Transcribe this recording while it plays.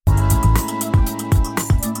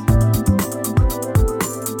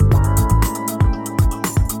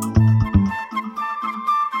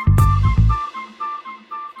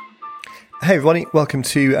Hey everybody, welcome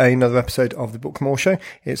to another episode of the Book More Show.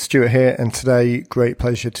 It's Stuart here, and today, great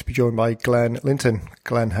pleasure to be joined by Glenn Linton.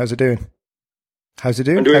 Glenn, how's it doing? How's it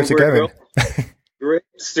doing? I'm doing How's it going? well. Great,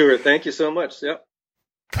 Stuart. Thank you so much. Yep.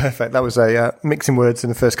 Perfect. That was a mixing words in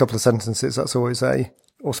the first couple of sentences. That's always a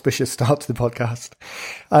auspicious start to the podcast.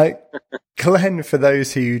 Glenn, for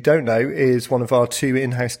those who don't know, is one of our two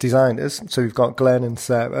in-house designers. So we've got Glenn and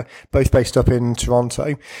Sarah, both based up in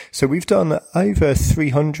Toronto. So we've done over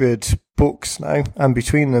 300 books now, and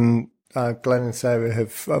between them, Glenn and Sarah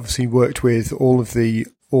have obviously worked with all of the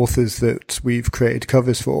authors that we've created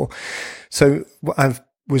covers for. So I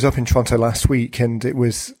was up in Toronto last week, and it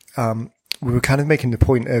was we were kind of making the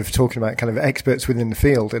point of talking about kind of experts within the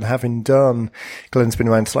field, and having done, Glenn's been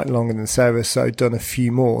around slightly longer than Sarah, so I've done a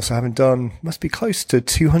few more. So having done, must be close to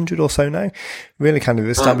 200 or so now, really kind of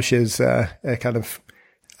establishes a kind of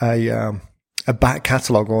a back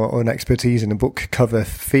catalogue or an expertise in the book cover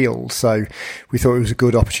field. So we thought it was a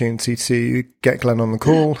good opportunity to get Glenn on the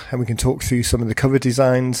call, and we can talk through some of the cover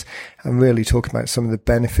designs and really talk about some of the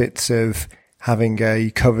benefits of having a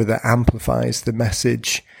cover that amplifies the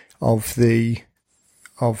message of the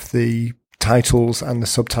titles and the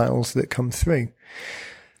subtitles that come through.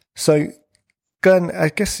 So, Glenn, I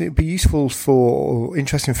guess it'd be useful or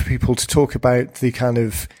interesting for people to talk about the kind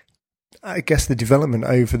of, I guess, the development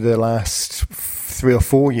over the last 3 or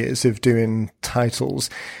 4 years of doing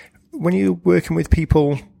titles. When you're working with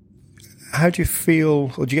people, how do you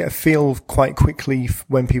feel, or do you get a feel quite quickly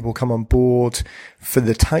when people come on board for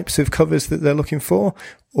the types of covers that they're looking for?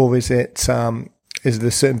 Or is it, is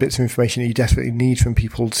there certain bits of information that you desperately need from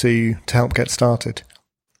people to help get started?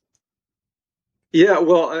 Yeah,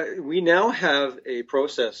 well, we now have a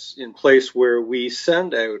process in place where we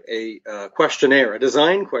send out a questionnaire, a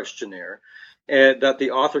design questionnaire, that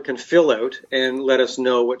the author can fill out and let us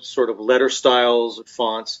know what sort of letter styles,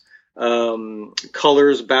 fonts,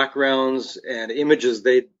 colors, backgrounds, and images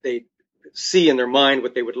they see in their mind,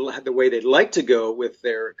 what they would, the way they'd like to go with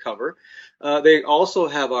their cover. They also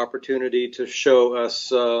have opportunity to show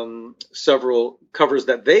us several covers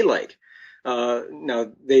that they like.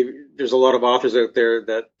 Now, there's a lot of authors out there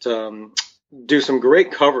that do some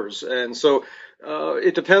great covers, and so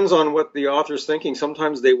it depends on what the author's thinking.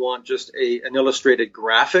 Sometimes they want just an illustrated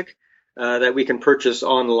graphic that we can purchase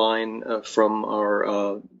online from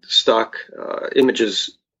our stock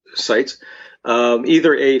images sites,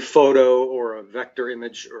 either a photo or a vector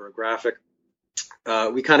image or a graphic.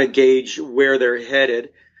 We kind of gauge where they're headed,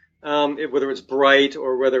 whether it's bright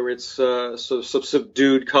or whether it's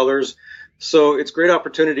subdued colors. So it's a great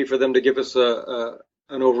opportunity for them to give us an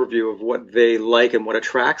overview of what they like and what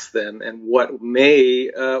attracts them and what may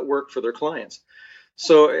work for their clients.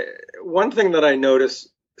 So one thing that I notice,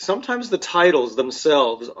 sometimes the titles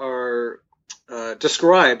themselves are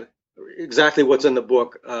describe exactly what's in the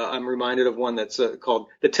book. I'm reminded of one that's called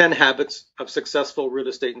The 10 Habits of Successful Real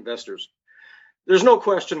Estate Investors. There's no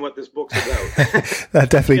question what this book's about. That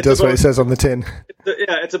definitely does what it says on the tin.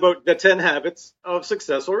 It's about the 10 habits of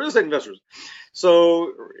successful real estate investors.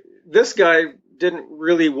 So this guy didn't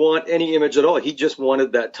really want any image at all. He just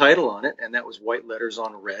wanted that title on it, and that was white letters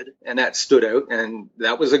on red, and that stood out, and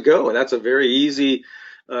that was a go. And that's a very easy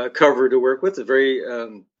cover to work with. It's very,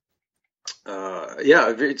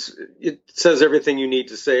 it says everything you need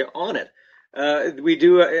to say on it. We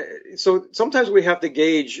do, so sometimes we have to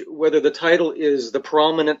gauge whether the title is the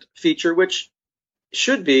prominent feature, which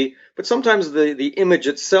should be, but sometimes the image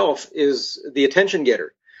itself is the attention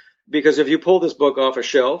getter. Because if you pull this book off a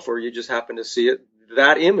shelf or you just happen to see it,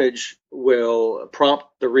 that image will prompt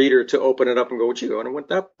the reader to open it up and go, gee, I wonder what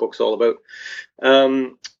that book's all about.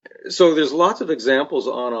 So there's lots of examples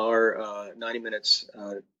on our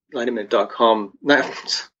 90minute.com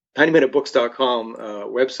 90minutebooks.com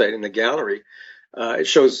website in the gallery. It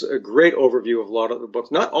shows a great overview of a lot of the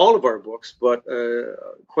books, not all of our books, but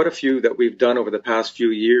quite a few that we've done over the past few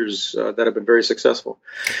years that have been very successful.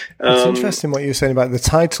 It's interesting what you were saying about the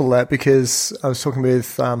title there, because I was talking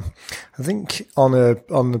with, I think on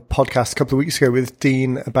the podcast a couple of weeks ago with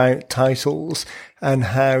Dean about titles and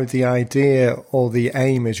how the idea or the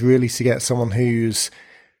aim is really to get someone who's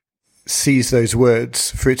sees those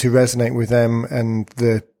words for it to resonate with them, and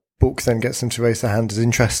the book then gets them to raise their hand as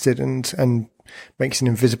interested and makes an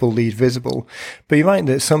invisible lead visible. But you're right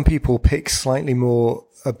that some people pick slightly more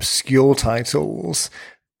obscure titles,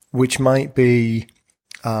 which might be,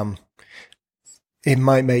 it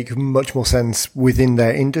might make much more sense within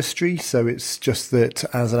their industry. So it's just that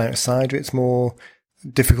as an outsider, it's more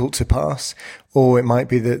difficult to pass. Or it might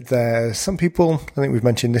be that there's some people, I think we've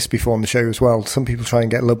mentioned this before on the show as well, some people try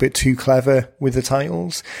and get a little bit too clever with the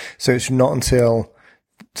titles. So it's not until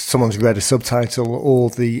someone's read a subtitle or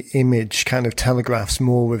the image kind of telegraphs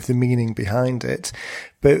more of the meaning behind it.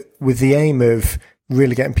 But with the aim of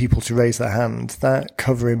really getting people to raise their hand, that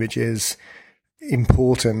cover image is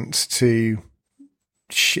important to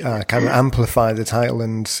kind of amplify the title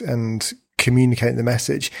and communicate the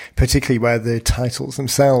message, particularly where the titles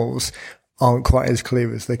themselves aren't quite as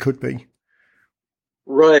clear as they could be.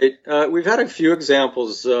 Right. We've had a few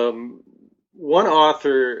examples. One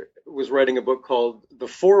author was writing a book called The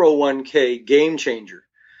 401k Game Changer,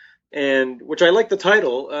 and which I like the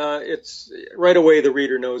title. It's right away the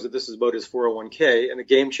reader knows that this is about his 401k and a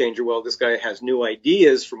game changer. Well, this guy has new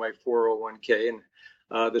ideas for my 401k,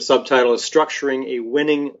 and the subtitle is Structuring a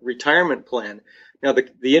Winning Retirement Plan. Now,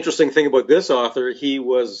 the interesting thing about this author, he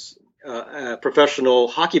was a professional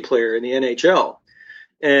hockey player in the NHL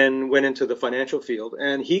and went into the financial field.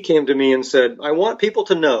 And he came to me and said, I want people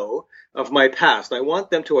to know of my past. I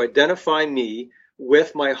want them to identify me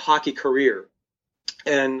with my hockey career.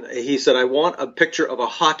 And he said, I want a picture of a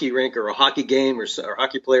hockey rink or a hockey game or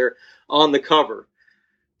hockey player on the cover.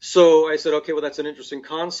 So I said, okay, well, that's an interesting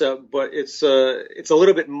concept, but it's a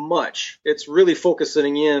little bit much. It's really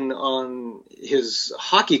focusing in on his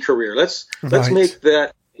hockey career. Let's make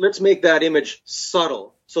that image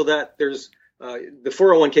subtle so that there's the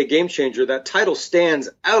 401k Game Changer. That title stands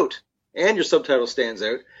out and your subtitle stands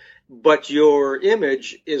out, but your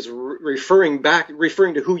image is referring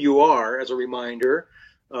to who you are as a reminder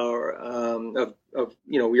of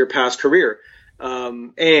your past career.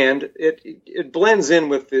 And it blends in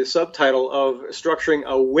with the subtitle of Structuring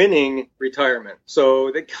a Winning Retirement.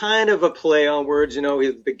 So the kind of a play on words,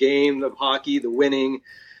 the game of hockey, the winning,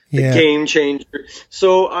 the game changer.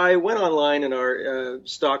 So I went online in our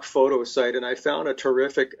stock photo site and I found a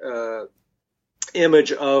terrific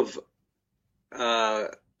image of a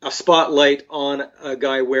spotlight on a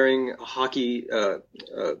guy wearing a hockey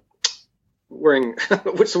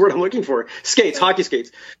what's the word I'm looking for? Skates, hockey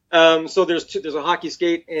skates. So there's a hockey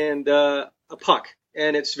skate and a puck,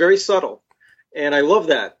 and it's very subtle. And I love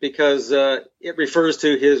that because it refers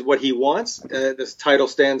to what he wants. This title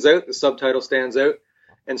stands out, the subtitle stands out.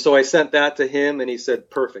 And so I sent that to him and he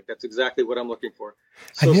said, perfect. That's exactly what I'm looking for.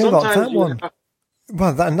 So I knew about that one.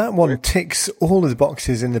 Well, that one ticks all of the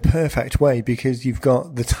boxes in the perfect way because you've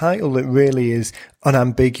got the title that really is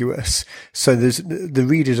unambiguous. So the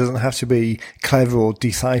reader doesn't have to be clever or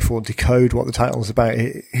decipher or decode what the title's about.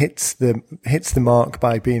 It hits the mark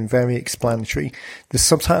by being very explanatory. The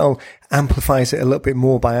subtitle amplifies it a little bit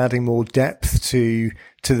more by adding more depth to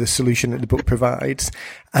the solution that the book provides.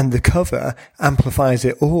 And the cover amplifies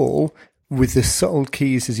it all with the subtle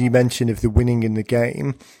keys, as you mentioned, of the winning in the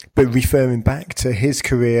game, but referring back to his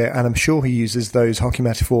career. And I'm sure he uses those hockey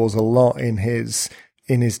metaphors a lot in his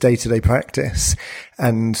day-to-day practice.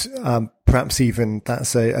 And perhaps even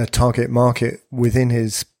that's a target market within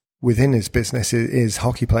his business is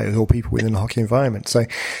hockey players or people within the hockey environment. So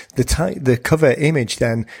the cover image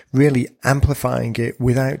then really amplifying it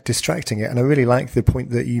without distracting it. And I really like the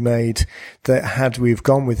point that you made that had we've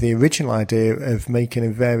gone with the original idea of making a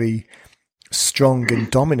very strong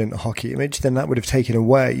and dominant hockey image, then that would have taken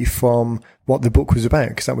away from what the book was about,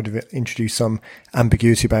 because that would have introduced some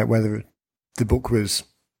ambiguity about whether the book was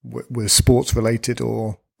sports related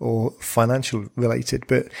or financial related.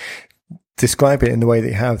 But describe it in the way that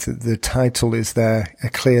you have, that the title is there, a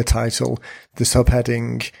clear title, the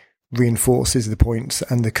subheading reinforces the points,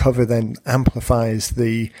 and the cover then amplifies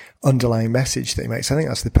the underlying message that he makes. I think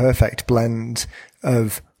that's the perfect blend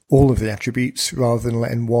of all of the attributes, rather than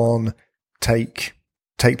letting one take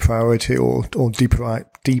priority or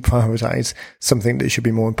deprioritize something that should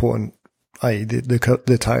be more important, i.e.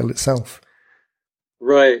 the title itself.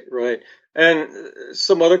 Right. And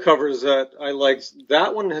some other covers that I liked,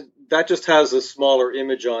 that one, that just has a smaller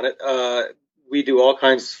image on it. We do all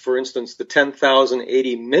kinds, for instance, the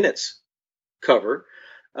 10,080 minutes cover,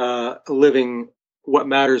 living what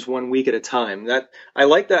matters 1 week at a time. That I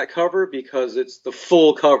like that cover because it's the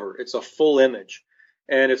full cover. It's a full image.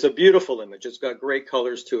 And it's a beautiful image. It's got great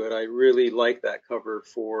colors to it. I really like that cover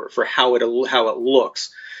for how it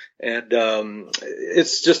looks. And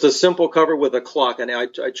it's just a simple cover with a clock. And I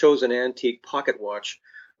chose an antique pocket watch.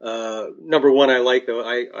 Number one, I like though.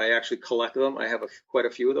 I actually collect them. I have quite a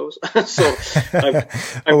few of those. So I'm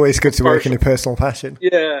always good to work in a personal passion.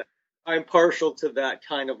 Yeah, I'm partial to that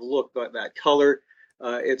kind of look, but that color.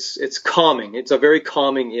 It's calming. It's a very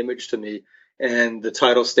calming image to me. And the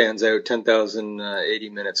title stands out, 10,080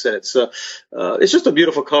 minutes. And it's just a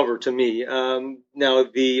beautiful cover to me. Now,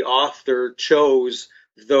 the author chose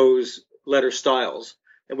those letter styles.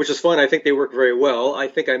 which is fun. I think they work very well. I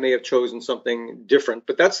think I may have chosen something different,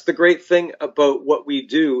 but that's the great thing about what we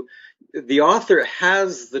do. The author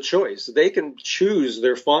has the choice. They can choose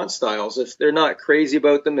their font styles if they're not crazy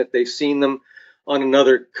about them, if they've seen them on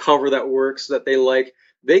another cover that works that they like.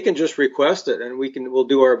 They can just request it, and we'll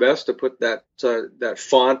do our best to put that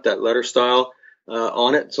font, that letter style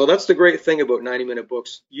on it. So that's the great thing about 90-minute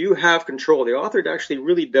books. You have control. The author actually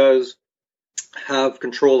really does have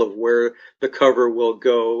control of where the cover will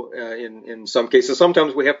go in some cases.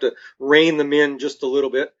 Sometimes we have to rein them in just a little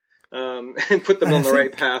bit and put them on the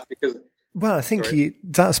right path because. Well, I think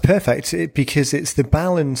that's perfect because it's the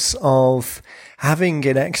balance of having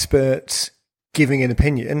an expert giving an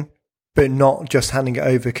opinion, but not just handing it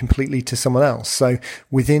over completely to someone else. So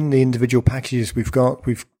within the individual packages we've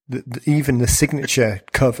even the signature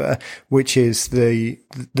cover, which is the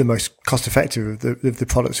most cost effective of the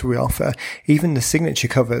products we offer, even the signature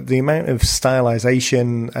cover, the amount of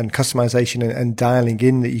stylization and customization and dialing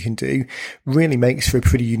in that you can do really makes for a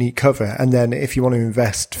pretty unique cover. And then if you want to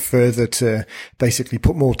invest further to basically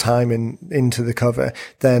put more time into the cover,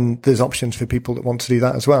 then there's options for people that want to do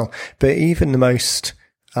that as well. But even the most,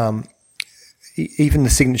 even the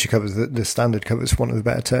signature covers, the standard covers, for want of a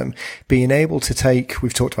better term, being able to take,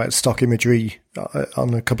 we've talked about stock imagery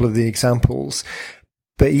on a couple of the examples,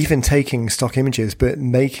 but even taking stock images, but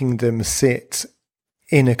making them sit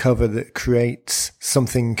in a cover that creates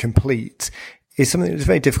something complete is something that's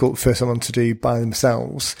very difficult for someone to do by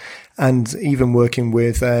themselves. And even working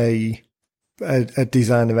with a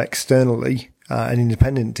designer externally, an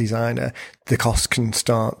independent designer, the cost can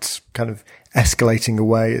start kind of escalating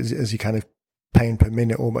away as you kind of paying per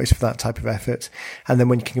minute almost for that type of effort. And then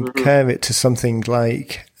when you can compare it to something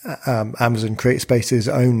like Amazon CreateSpace's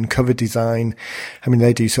own cover design, I mean,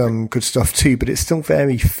 they do some good stuff too, but it's still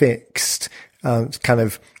very fixed. It's kind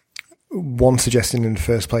of one suggestion in the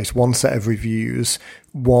first place, one set of reviews,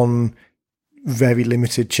 one very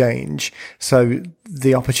limited change. So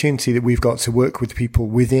the opportunity that we've got to work with people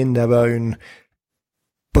within their own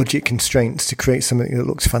budget constraints to create something that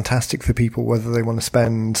looks fantastic for people, whether they want to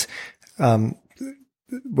spend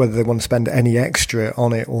any extra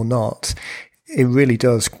on it or not, it really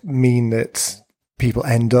does mean that people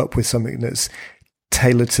end up with something that's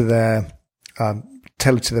tailored to their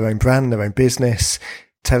own brand, their own business,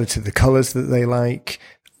 tailored to the colors that they like.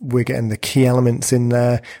 We're getting the key elements in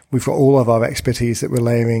there. We've got all of our expertise that we're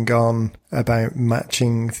layering on about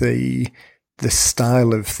matching the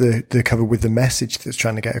style of the cover with the message that's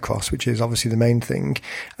trying to get across, which is obviously the main thing.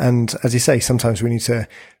 And as you say, sometimes we need to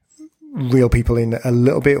reel people in a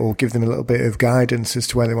little bit or give them a little bit of guidance as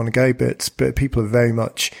to where they want to go. But people are very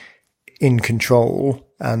much in control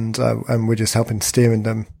and we're just helping steering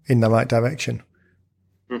them in the right direction.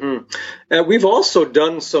 Mm-hmm. We've also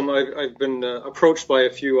done some, I've been approached by a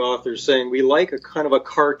few authors saying we like a kind of a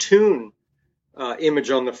cartoon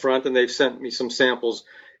image on the front, and they've sent me some samples.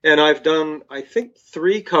 And I've done, I think,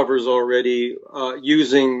 3 covers already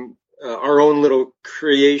using our own little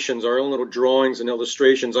creations, our own little drawings and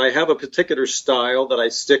illustrations. I have a particular style that I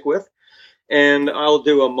stick with, and I'll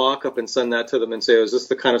do a mock-up and send that to them and say, is this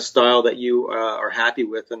the kind of style that you are happy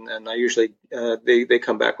with? And I usually, they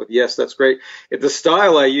come back with, yes, that's great. If the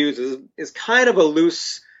style I use is kind of a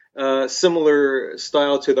loose, similar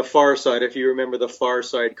style to the Far Side, if you remember the Far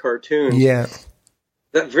Side cartoons. Yeah.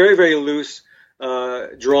 That very, very loose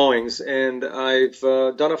drawings, and I've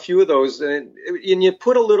done a few of those, and you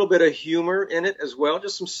put a little bit of humor in it as well,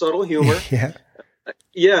 just some subtle humor. Yeah.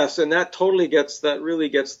 Yes, and that really gets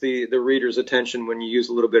the reader's attention when you use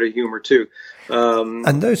a little bit of humor too.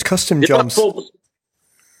 And those custom jobs.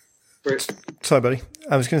 Sorry, buddy.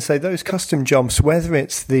 I was going to say those custom jobs, whether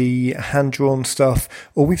it's the hand drawn stuff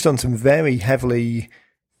or we've done some very heavily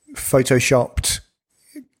photoshopped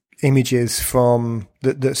images from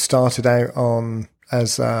that started out on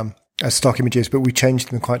as stock images, but we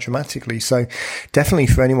changed them quite dramatically. So definitely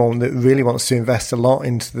for anyone that really wants to invest a lot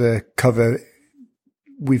into the cover,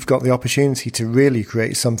 we've got the opportunity to really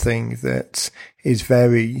create something that is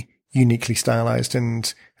very uniquely stylized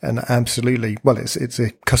and absolutely, well, it's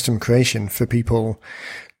a custom creation for people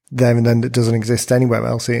there and then that doesn't exist anywhere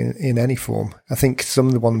else in any form. I think some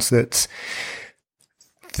of the ones that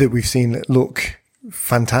we've seen that look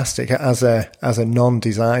fantastic as a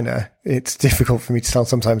non-designer, it's difficult for me to tell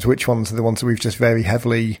sometimes which ones are the ones that we've just very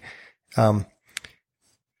heavily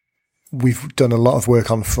we've done a lot of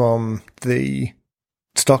work on from the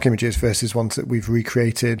stock images versus ones that we've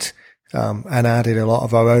recreated and added a lot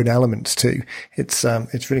of our own elements to. It's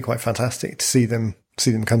really quite fantastic to see them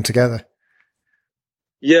come together.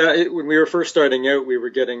 Yeah, when we were first starting out,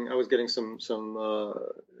 I was getting some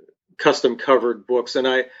custom covered books, and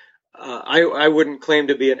I wouldn't claim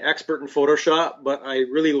to be an expert in Photoshop, but I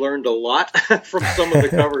really learned a lot from some of the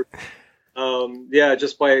covers.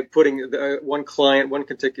 Just by putting one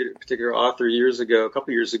particular author a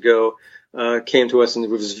couple years ago, came to us and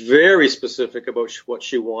was very specific about what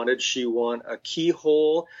she wanted. She wanted a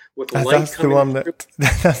keyhole with light that's coming the one through.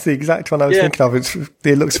 That's the exact one I was thinking of.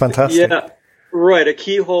 It looks fantastic. Yeah, right. A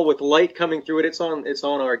keyhole with light coming through it. It's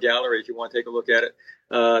on our gallery if you want to take a look at it.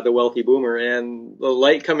 The Wealthy Boomer, and the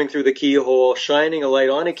light coming through the keyhole, shining a light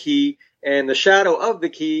on a key, and the shadow of the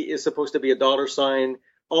key is supposed to be a dollar sign,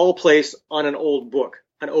 all placed on an old book,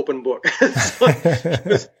 an open book. So it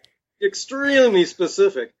was extremely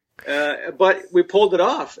specific. But we pulled it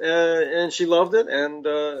off, and she loved it. And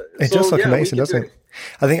it does look amazing, doesn't it?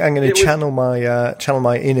 I think I'm going to channel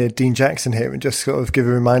my inner Dean Jackson here and just sort of give a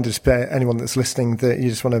reminder to anyone that's listening that you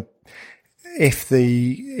just want to. If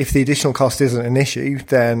the additional cost isn't an issue,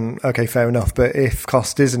 then okay, fair enough. But if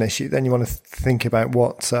cost is an issue, then you want to think about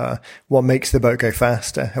what makes the boat go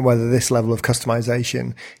faster and whether this level of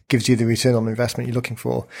customization gives you the return on investment you're looking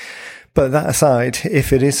for. But that aside,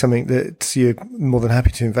 if it is something that you're more than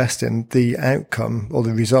happy to invest in, the outcome or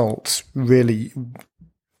the results really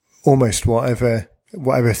almost whatever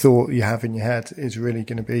thought you have in your head is really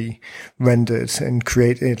going to be rendered and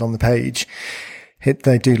created on the page.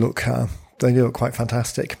 They do look quite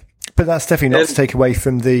fantastic. But that's definitely not to take away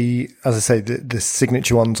from the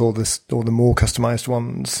signature ones or the more customized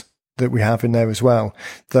ones that we have in there as well.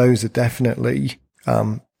 Those are definitely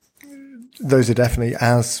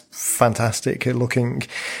as fantastic at looking,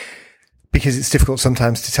 because it's difficult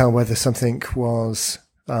sometimes to tell whether something was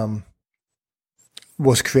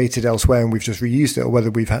created elsewhere and we've just reused it, or whether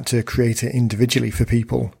we've had to create it individually for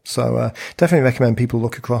people. So definitely recommend people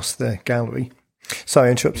look across the gallery. Sorry,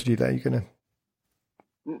 I interrupted you there. You're going to...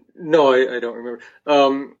 No, I don't remember.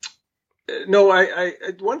 One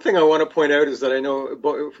thing I want to point out is that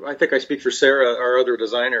I think I speak for Sarah, our other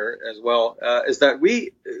designer as well, is that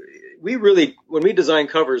we really, when we design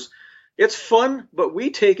covers, it's fun, but we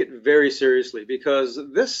take it very seriously, because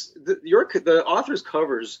the author's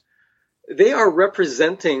covers, they are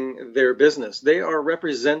representing their business. They are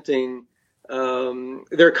representing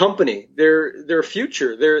their company, their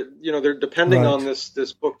future. They're depending on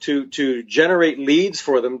this book to generate leads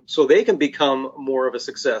for them so they can become more of a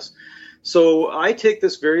success. So I take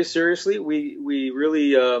this very seriously. We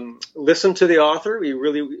really listen to the author.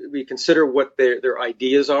 We consider what their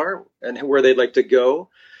ideas are and where they'd like to go.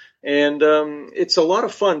 And it's a lot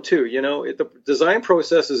of fun too. The design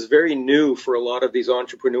process is very new for a lot of these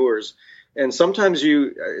entrepreneurs. And sometimes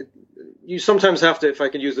you sometimes have to, if I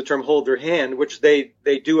can use the term, hold their hand, which they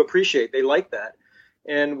do appreciate. They like that,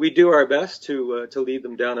 and we do our best to lead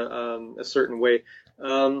them down a certain way.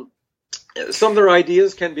 Some of their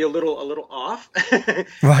ideas can be a little off,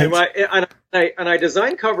 right? And I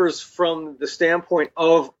design covers from the standpoint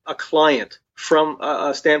of a client, from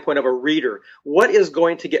a standpoint of a reader. What is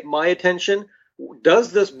going to get my attention?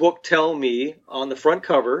 Does this book tell me on the front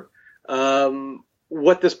cover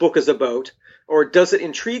what this book is about, or does it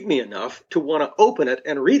intrigue me enough to want to open it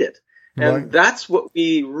and read it? And that's what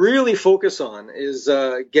we really focus on, is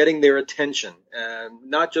getting their attention, and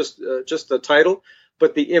not just the title,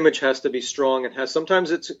 but the image has to be strong, and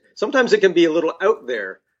sometimes it can be a little out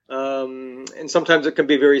there, and sometimes it can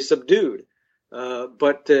be very subdued.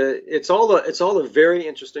 But it's all a very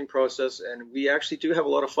interesting process, and we actually do have a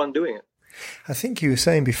lot of fun doing it. I think you were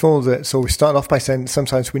saying before that, so we started off by saying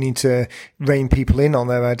sometimes we need to rein people in on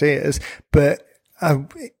their ideas, but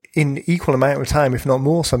in equal amount of time, if not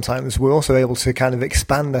more sometimes, we're also able to kind of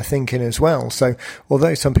expand their thinking as well. So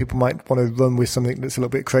although some people might want to run with something that's a little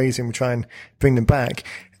bit crazy and we try and bring them back,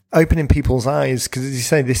 opening people's eyes, because as you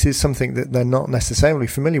say, this is something that they're not necessarily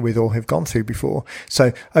familiar with or have gone through before.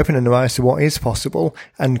 So opening their eyes to what is possible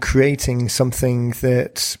and creating something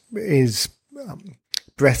that is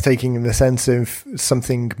breathtaking in the sense of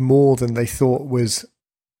something more than they thought was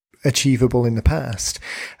achievable in the past.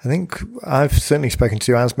 I think I've certainly spoken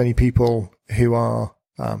to as many people who are,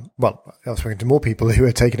 I've spoken to more people who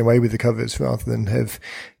are taken away with the covers rather than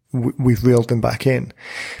we've reeled them back in.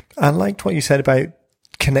 I liked what you said about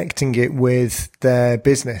connecting it with their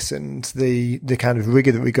business and the kind of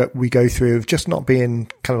rigor that we go through of just not being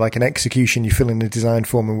kind of like an execution. You fill in a design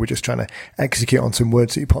form and we're just trying to execute on some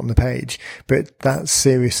words that you put on the page, but that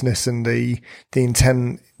seriousness and the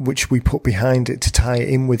intent which we put behind it to tie it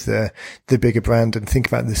in with the bigger brand and think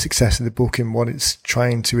about the success of the book and what it's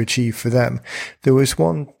trying to achieve for them. There was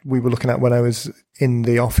one we were looking at when I was in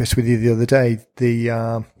the office with you the other day,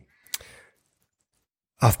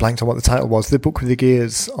 I've blanked on what the title was. The book with the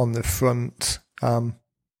gears on the front.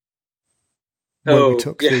 where we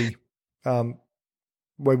took yeah.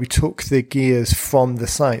 where we took the gears from the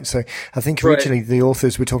site. So I think originally the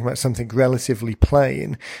authors were talking about something relatively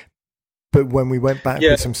plain, but when we went back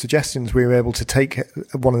with some suggestions, we were able to take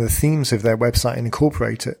one of the themes of their website and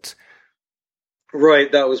incorporate it.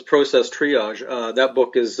 Right, that was Process Triage. That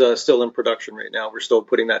book is still in production right now. We're still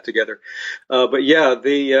putting that together. But yeah,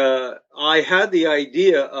 I had the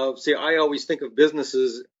idea of, see, I always think of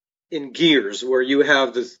businesses in gears, where you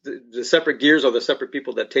have the separate gears are the separate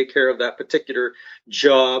people that take care of that particular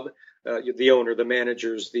job. The owner, the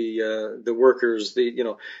managers, the workers,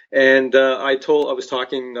 and I was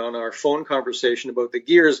talking on our phone conversation about the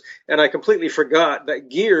gears, and I completely forgot that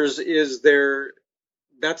gears is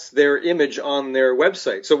that's their image on their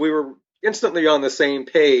website. So we were instantly on the same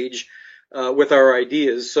page with our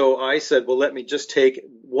ideas. So I said, well, let me just take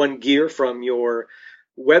one gear from your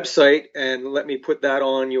website and let me put that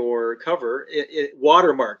on your cover. It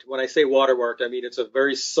watermarked. When I say watermarked, I mean it's a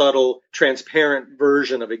very subtle, transparent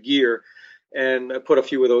version of a gear. And I put a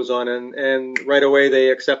few of those on, and right away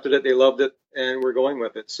they accepted it, they loved it, and we're going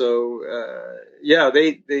with it. So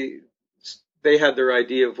they had their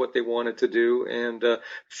idea of what they wanted to do, and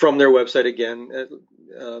from their website again,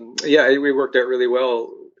 it worked out really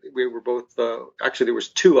well. We were both actually there was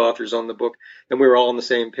two authors on the book, and we were all on the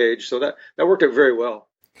same page, so that worked out very well.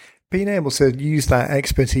 Being able to use that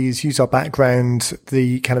expertise, use our background,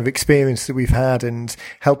 the kind of experience that we've had, and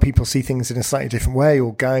help people see things in a slightly different way,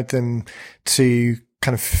 or guide them to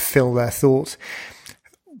kind of fill their thought.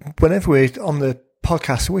 Whenever we're on the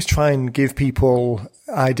podcast, always try and give people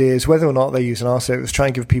ideas, whether or not they're using our service, try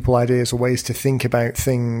and give people ideas or ways to think about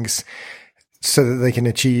things so that they can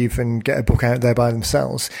achieve and get a book out there by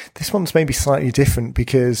themselves. This one's maybe slightly different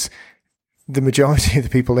because the majority of the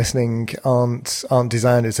people listening aren't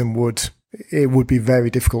designers, and it would be very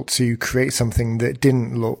difficult to create something that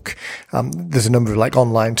didn't look. There's a number of like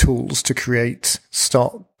online tools to create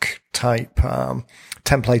stock type,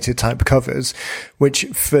 templated type covers, which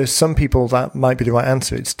for some people that might be the right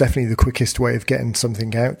answer. It's definitely the quickest way of getting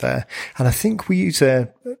something out there. And I think we use on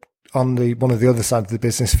one of the other side of the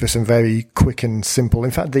business for some very quick and simple.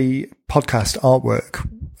 In fact, the podcast artwork,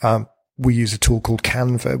 we use a tool called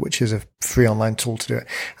Canva, which is a free online tool to do it.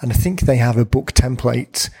 And I think they have a book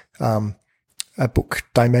template, a book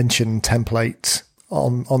dimension template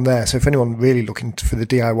on there. So if anyone really looking for the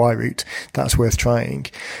DIY route, that's worth trying.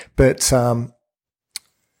 But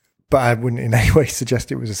I wouldn't in any way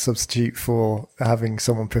suggest it was a substitute for having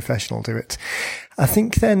someone professional do it. I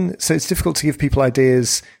think then, so it's difficult to give people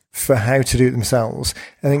ideas for how to do it themselves.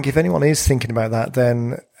 I think if anyone is thinking about that,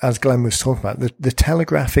 then as Glenn was talking about, the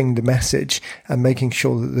telegraphing the message and making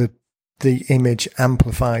sure that the image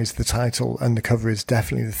amplifies the title and the cover is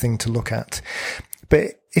definitely the thing to look at.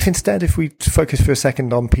 But if we focus for a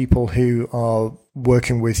second on people who are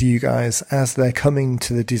working with you guys as they're coming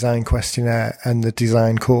to the design questionnaire and the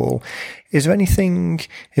design call, is there anything,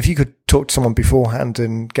 if you could talk to someone beforehand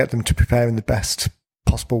and get them to prepare in the best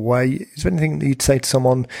possible way, is there anything that you'd say to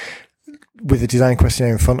someone with a design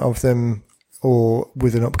questionnaire in front of them or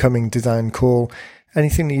with an upcoming design call,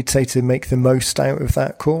 anything that you'd say to make the most out of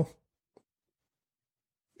that call?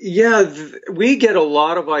 Yeah, we get a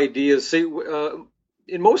lot of ideas. See,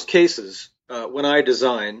 in most cases, when I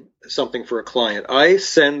design something for a client, I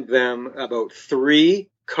send them about 3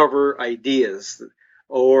 cover ideas.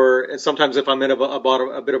 And sometimes if I'm in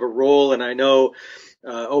about a bit of a role and I know,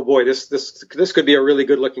 oh boy, this could be a really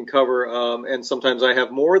good looking cover. And sometimes I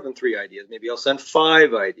have more than 3 ideas. Maybe I'll send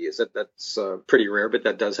 5 ideas. That's pretty rare, but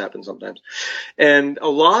that does happen sometimes. And a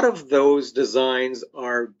lot of those designs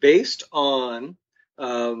are based on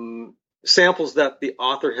samples that the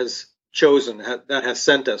author has chosen, that has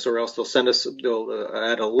sent us, or else they'll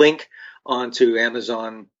add a link onto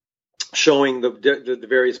Amazon showing the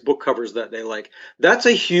various book covers that they like. That's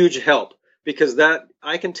a huge help, because that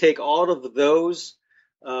I can take all of those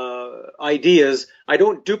ideas. I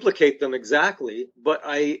don't duplicate them exactly, but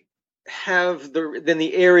I have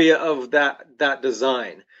the area of that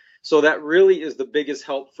design. So that really is the biggest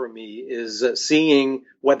help for me, is seeing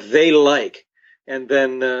what they like and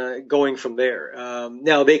then going from there.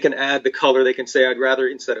 Now they can add the color. They can say,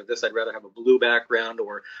 instead of this, I'd rather have a blue background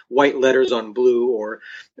or white letters on blue, or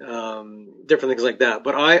different things like that.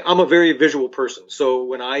 But I'm a very visual person. So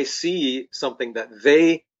when I see something that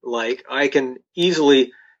they like, I can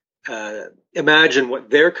easily imagine what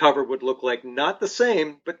their cover would look like. Not the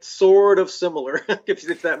same, but sort of similar,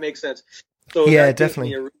 if that makes sense. So yeah,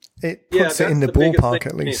 definitely. It puts it in the ballpark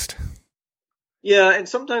at least. Yeah, and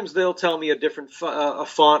sometimes they'll tell me a different a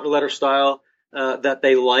font or letter style that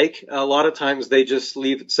they like. A lot of times they just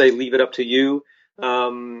leave it up to you.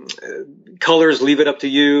 Colors, leave it up to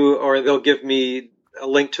you, or they'll give me a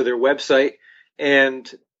link to their website.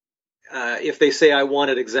 And if they say I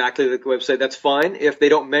want it exactly like the website, that's fine. If they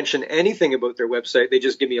don't mention anything about their website, they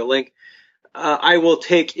just give me a link. I will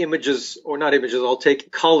take images, or not images, I'll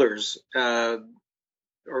take colors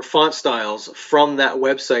or font styles from that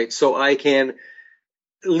website so I can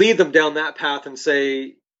lead them down that path and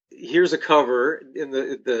say, here's a cover in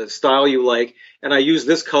the style you like, and I use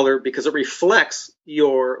this color because it reflects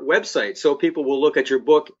your website. So people will look at your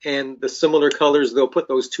book and the similar colors, they'll put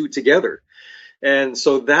those two together. And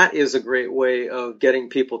so that is a great way of getting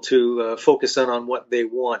people to focus in on what they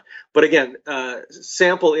want. But again,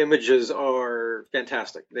 sample images are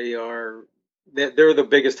fantastic. They're the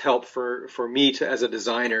biggest help for me as a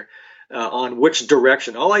designer on which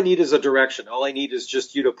direction. All I need is a direction. All I need is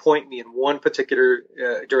just you to point me in one particular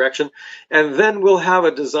direction. And then we'll have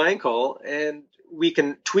a design call and we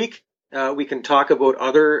can tweak. We can talk about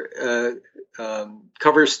other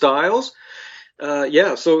cover styles.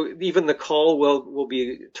 So even the call will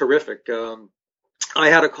be terrific. I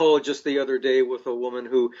had a call just the other day with a woman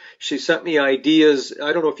who she sent me ideas.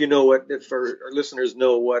 I don't know if our listeners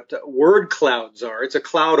know what word clouds are. It's a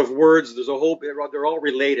cloud of words. They're all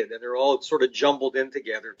related and they're all sort of jumbled in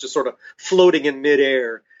together, just sort of floating in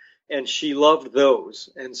midair. And she loved those.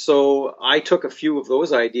 And so I took a few of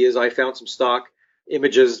those ideas. I found some stock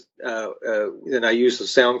images, and I used the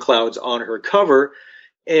sound clouds on her cover.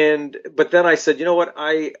 But then I said, you know what?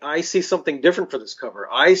 I see something different for this cover.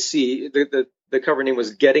 I see the cover name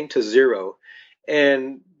was Getting to Zero,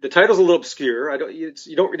 and the title's a little obscure.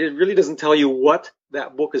 It really doesn't tell you what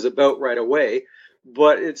that book is about right away,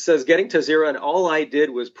 but it says Getting to Zero, and all I did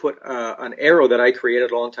was put an arrow that I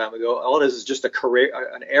created a long time ago. All it is just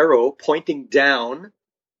an arrow pointing down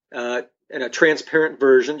in a transparent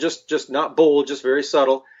version, just not bold, just very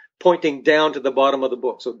subtle, pointing down to the bottom of the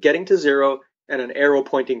book. So Getting to Zero and an arrow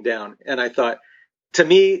pointing down. And I thought, to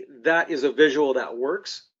me, that is a visual that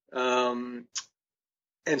works. And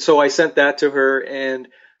so I sent that to her and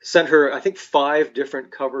sent her, I think, 5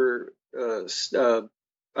 different cover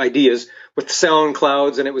ideas with sound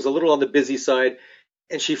clouds, and it was a little on the busy side.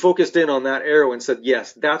 And she focused in on that arrow and said,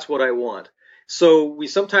 yes, that's what I want. So we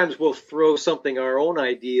sometimes will throw something, our own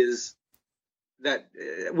ideas that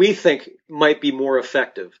we think might be more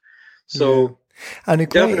effective. So. Yeah. And a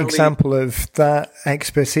great example of that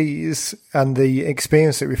expertise and the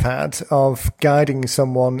experience that we've had of guiding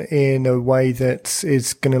someone in a way that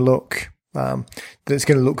is going to look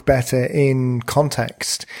better in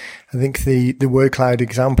context. I think the word cloud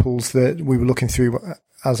examples that we were looking through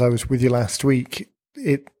as I was with you last week,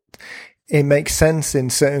 it makes sense in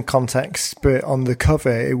certain contexts, but on the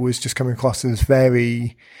cover it was just coming across as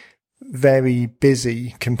very, very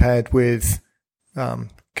busy compared with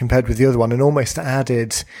the other one, and almost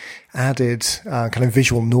added kind of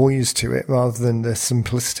visual noise to it rather than the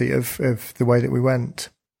simplicity of the way that we went.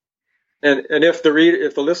 And if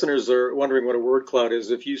the listeners are wondering what a word cloud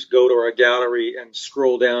is, if you go to our gallery and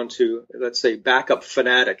scroll down to, let's say, Backup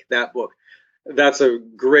Fanatic, that book, that's a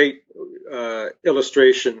great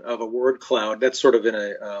illustration of a word cloud. That's sort of in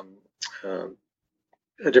a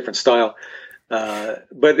different style,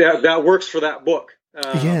 but that works for that book.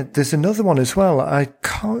 Yeah, there's another one as well. I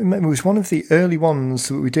can't remember. It was one of the early ones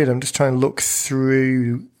that we did. I'm just trying to look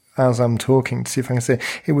through as I'm talking to see if I can see.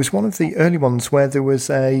 It was one of the early ones where there was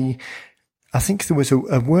a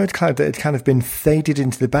word cloud that had kind of been faded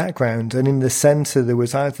into the background, and in the center there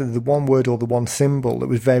was either the one word or the one symbol that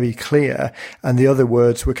was very clear, and the other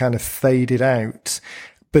words were kind of faded out.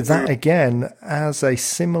 But that again, as a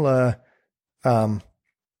similar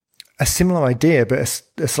idea, but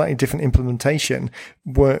a slightly different implementation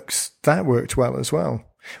that worked well as well.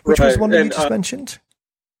 Which was one that you just mentioned?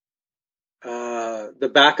 The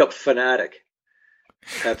Backup Fanatic.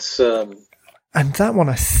 That's and that one,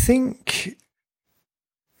 I think.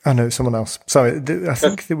 Oh no, someone else. Sorry, I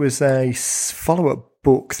think there was a follow-up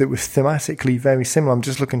book that was thematically very similar. I'm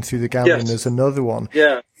just looking through the gallery, and there's another one.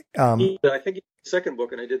 Yeah, I think the second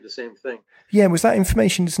book, and I did the same thing. Yeah, was that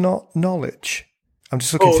Information is Not Knowledge? I'm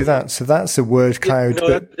just looking through that. So that's a word cloud.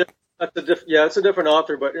 It's a different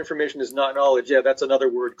author, but Information is Not Knowledge. Yeah, that's another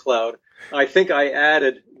word cloud. I think I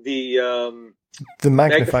added the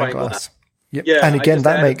magnifying glass. Yep. Yeah, and again,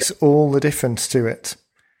 that makes all the difference to it.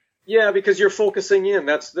 Yeah, because you're focusing in.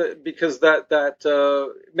 Because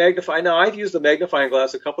that magnify. Now, I've used the magnifying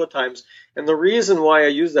glass a couple of times, and the reason why I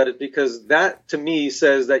use that is because that, to me,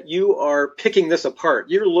 says that you are picking this apart.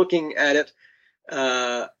 You're looking at it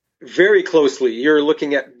very closely. You're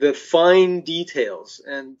looking at the fine details.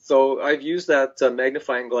 And so I've used that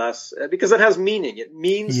magnifying glass because it has meaning. It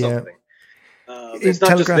means something. It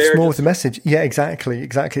telegraphs more of the message. Yeah, exactly.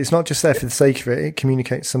 It's not just there for the sake of it. It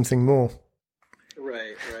communicates something more.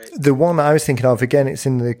 Right. The one I was thinking of, again, it's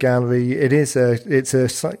in the gallery. It's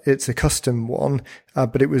a custom one,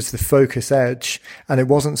 but it was the focus edge, and it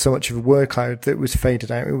wasn't so much of a word cloud that was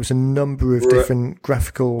faded out. It was a number of different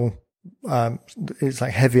graphical. It's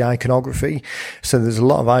like heavy iconography, so there's a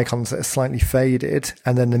lot of icons that are slightly faded,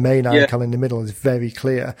 and then the main icon in the middle is very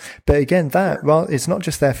clear. But again, it's not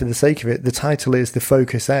just there for the sake of it. The title is the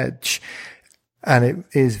focus edge, and it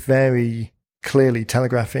is very clearly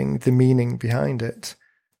telegraphing the meaning behind it.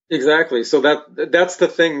 Exactly. So that's the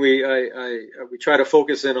thing we try to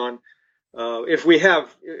focus in on. If we have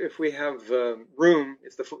room,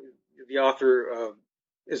 if the author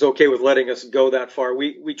is okay with letting us go that far,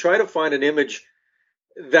 we try to find an image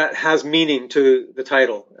that has meaning to the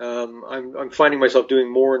title. I'm finding myself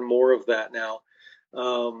doing more and more of that now.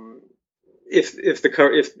 If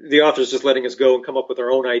the author is just letting us go and come up with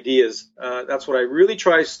our own ideas, that's what I really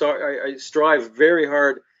try. I strive very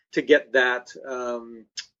hard to get that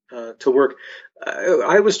to work.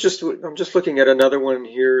 I'm just looking at another one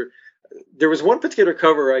here. There was one particular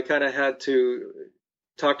cover I kind of had to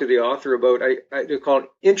talk to the author about. I call it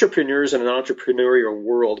Entrepreneurs in an Entrepreneurial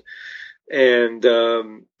World, and I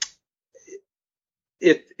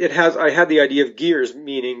had the idea of gears,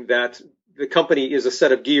 meaning that the company is a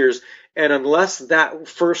set of gears, and unless that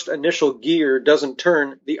first initial gear doesn't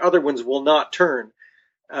turn, the other ones will not turn.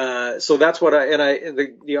 So that's what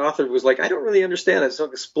the author was like, I don't really understand it. So I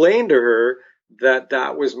explained to her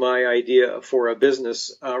that was my idea for a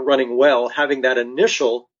business running well. Having that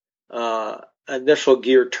initial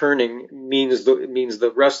gear turning means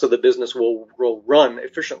the rest of the business will run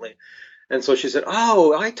efficiently. And so she said,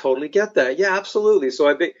 "Oh, I totally get that. Yeah, absolutely."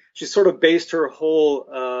 So she sort of based her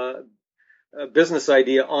whole business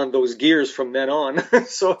idea on those gears from then on.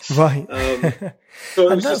 So right. So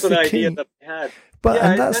it was just an idea that I had. But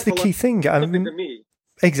and that's the key thing. To me.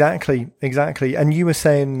 Exactly. And you were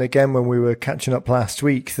saying again when we were catching up last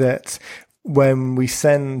week that when we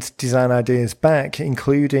send design ideas back,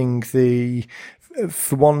 including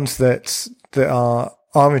for ones that are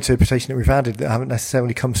our interpretation that we've added that haven't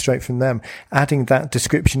necessarily come straight from them, adding that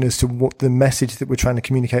description as to what the message that we're trying to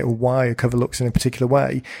communicate or why a cover looks in a particular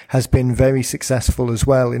way has been very successful as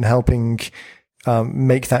well in helping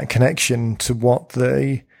make that connection to what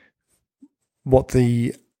the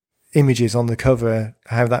images on the cover,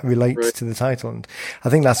 how that relates to the title. And I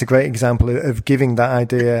think that's a great example of giving that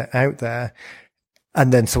idea out there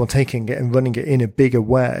and then someone taking it and running it in a bigger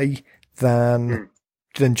way than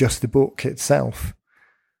just the book itself.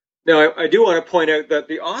 Now, I do want to point out that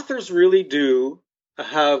the authors really do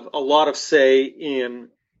have a lot of say in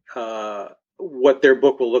what their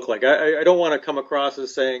book will look like. I don't want to come across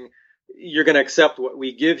as saying you're going to accept what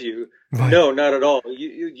we give you. Right. No, not at all.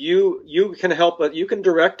 You can help, but you can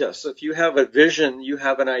direct us. If you have a vision, you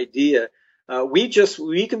have an idea.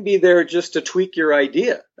 We can be there just to tweak your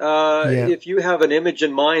idea. If you have an image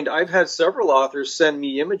in mind, I've had several authors send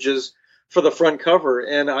me images for the front cover,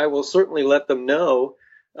 and I will certainly let them know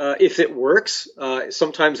if it works.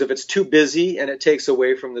 Sometimes if it's too busy and it takes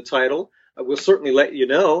away from the title, I will certainly let you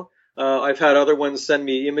know. I've had other ones send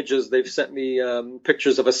me images. They've sent me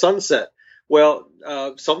pictures of a sunset. Well,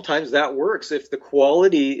 sometimes that works if the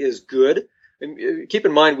quality is good. And keep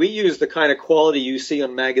in mind, we use the kind of quality you see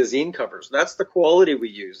on magazine covers. That's the quality we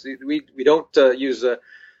use. We don't use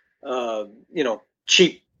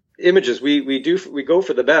cheap images. We go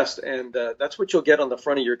for the best, and that's what you'll get on the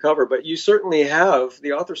front of your cover. But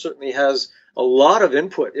the author certainly has a lot of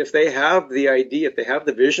input. If they have the idea, if they have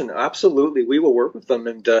the vision, absolutely, we will work with them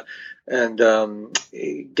and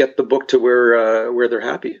get the book to where they're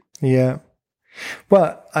happy. Yeah.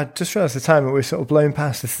 Well, I just realised the time that we're sort of blown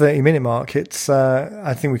past the 30-minute mark. It's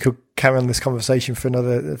I think we could carry on this conversation for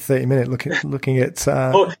another 30 minutes looking at some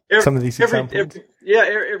of these examples.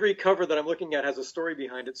 Every cover that I'm looking at has a story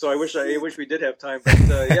behind it. So I wish we did have time.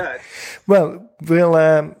 But yeah. Well,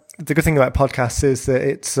 the good thing about podcasts is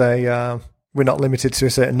that we're not limited to a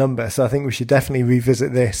certain number. So I think we should definitely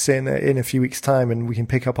revisit this in a few weeks' time, and we can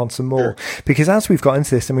pick up on some more. Sure. Because as we've got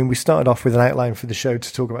into this, I mean, we started off with an outline for the show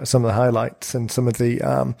to talk about some of the highlights and some of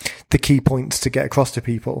the key points to get across to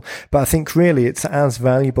people. But I think really it's as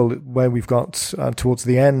valuable where we've got towards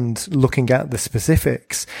the end, looking at the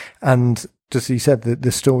specifics and, just as you said,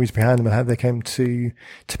 the stories behind them and how they came to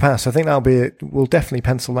pass. I think that'll be it. We'll definitely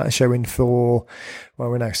pencil that show in for,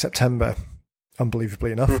 we're now September,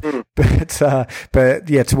 unbelievably enough. Mm-hmm. But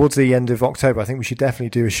yeah, towards the end of October, I think we should definitely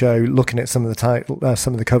do a show looking at some of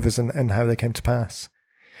the covers and how they came to pass.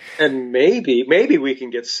 And maybe we can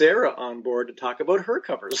get Sarah on board to talk about her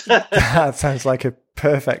covers. That sounds like a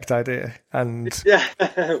perfect idea. And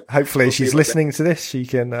hopefully she's listening to this. She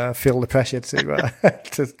can feel the pressure to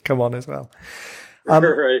to come on as well.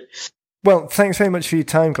 Right. Well, thanks very much for your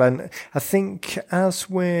time, Glenn. I think as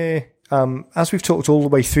we've talked all the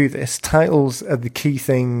way through this, titles are the key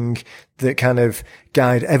thing that kind of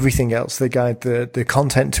guide everything else. They guide the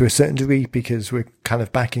content to a certain degree because we're kind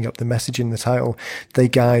of backing up the message in the title. They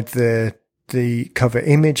guide the cover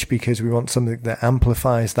image because we want something that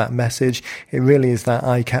amplifies that message. It really is that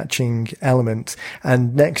eye-catching element.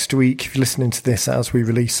 And next week, if you're listening to this as we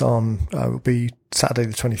release on, will be Saturday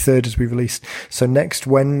the 23rd as we release. So next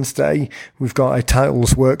Wednesday, we've got a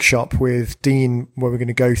titles workshop with Dean where we're going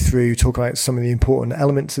to go through, talk about some of the important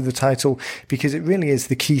elements of the title, because it really is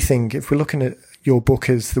the key thing. If we're looking at your book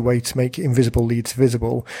as the way to make invisible leads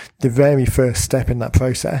visible, the very first step in that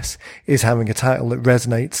process is having a title that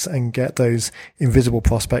resonates and get those invisible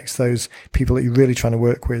prospects, those people that you're really trying to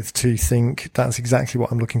work with, to think that's exactly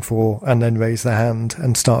what I'm looking for, and then raise their hand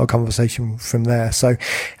and start a conversation from there. So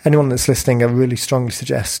anyone that's listening, I really strongly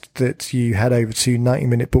suggest that you head over to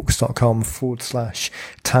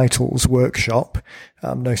 90minutebooks.com/titles workshop.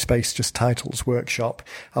 No space, just titles workshop.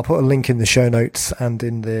 I'll put a link in the show notes and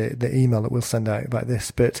in the email that we'll send out about this,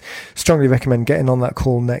 but strongly recommend getting on that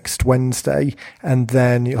call next Wednesday, and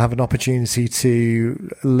then you'll have an opportunity to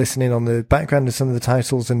listen in on the background of some of the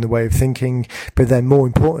titles and the way of thinking, but then more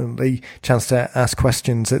importantly, chance to ask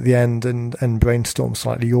questions at the end and brainstorm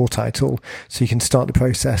slightly your title so you can start the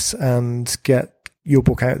process and get your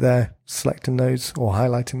book out there, selecting those or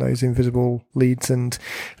highlighting those invisible leads and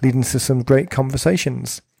leading to some great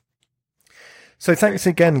conversations. So thanks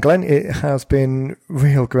again, Glenn. It has been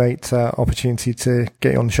real great opportunity to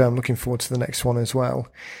get you on the show. I'm looking forward to the next one as well.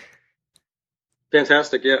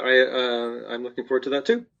 Fantastic. Yeah, I'm looking forward to that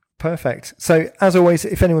too. Perfect. So as always,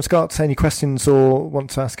 if anyone's got any questions or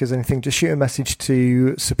want to ask us anything, just shoot a message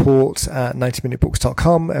to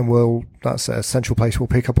support@90minutebooks.com and that's a central place. We'll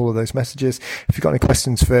pick up all of those messages. If you've got any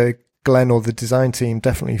questions for Glenn or the design team,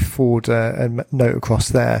 definitely forward a note across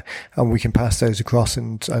there and we can pass those across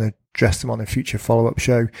and address them on a future follow-up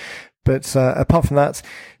show. But apart from that,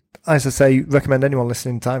 as I say, recommend anyone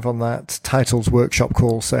listening dive on that titles workshop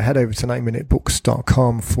call. So head over to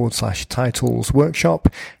 90minutebooks.com/titles workshop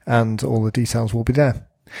and all the details will be there.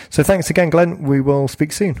 So thanks again, Glenn. We will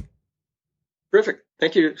speak soon. Terrific.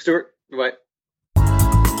 Thank you, Stuart. Bye.